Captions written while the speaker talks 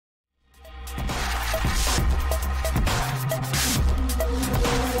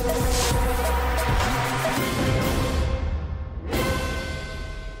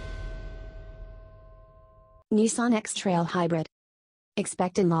Nissan X-Trail Hybrid.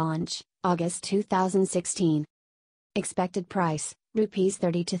 Expected launch, August 2016. Expected price, Rs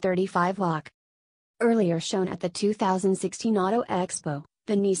 30 to 35 lakh. Earlier shown at the 2016 Auto Expo,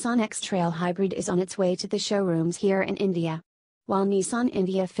 the Nissan X-Trail Hybrid is on its way to the showrooms here in India. While Nissan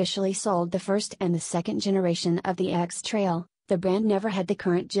India officially sold the first and the second generation of the X-Trail, the brand never had the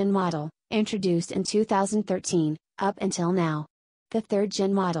current gen model, introduced in 2013, up until now. The third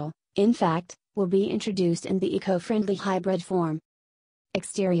gen model, in fact, will be introduced in the eco-friendly hybrid form.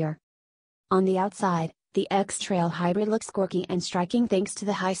 Exterior. On the outside, the X-Trail Hybrid looks quirky and striking thanks to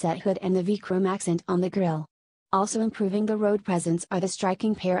the high-set hood and the V-chrome accent on the grille. Also improving the road presence are the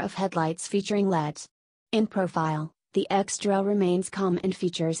striking pair of headlights featuring LEDs. In profile, the X-Trail remains calm and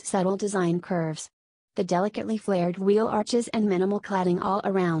features subtle design curves. The delicately flared wheel arches and minimal cladding all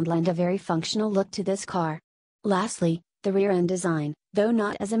around lend a very functional look to this car. Lastly, the rear-end design, though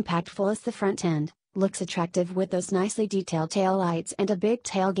not as impactful as the front end, looks attractive with those nicely detailed taillights and a big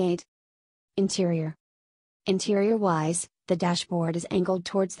tailgate. Interior. Interior-wise, the dashboard is angled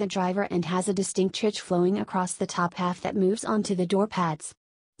towards the driver and has a distinct ridge flowing across the top half that moves onto the door pads.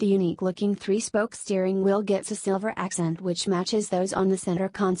 The unique-looking three-spoke steering wheel gets a silver accent which matches those on the center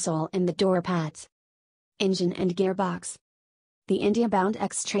console and the door pads. Engine and gearbox. The India-bound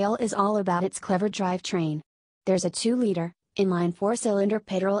X-Trail is all about its clever drivetrain. There's a 2-liter, inline 4-cylinder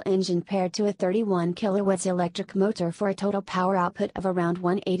petrol engine paired to a 31 kW electric motor for a total power output of around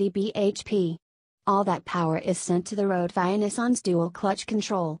 180 bhp. All that power is sent to the road via Nissan's dual clutch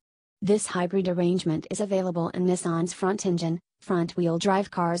control. This hybrid arrangement is available in Nissan's front-engine, front-wheel drive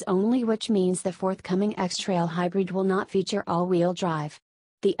cars only, which means the forthcoming X-Trail Hybrid will not feature all-wheel drive.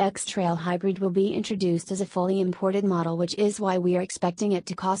 The X-Trail Hybrid will be introduced as a fully imported model, which is why we are expecting it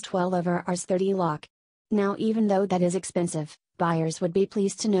to cost well over Rs 30 lakh. Now, even though that is expensive, buyers would be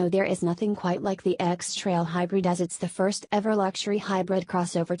pleased to know there is nothing quite like the X-Trail Hybrid, as it's the first ever luxury hybrid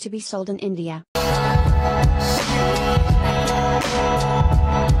crossover to be sold in India.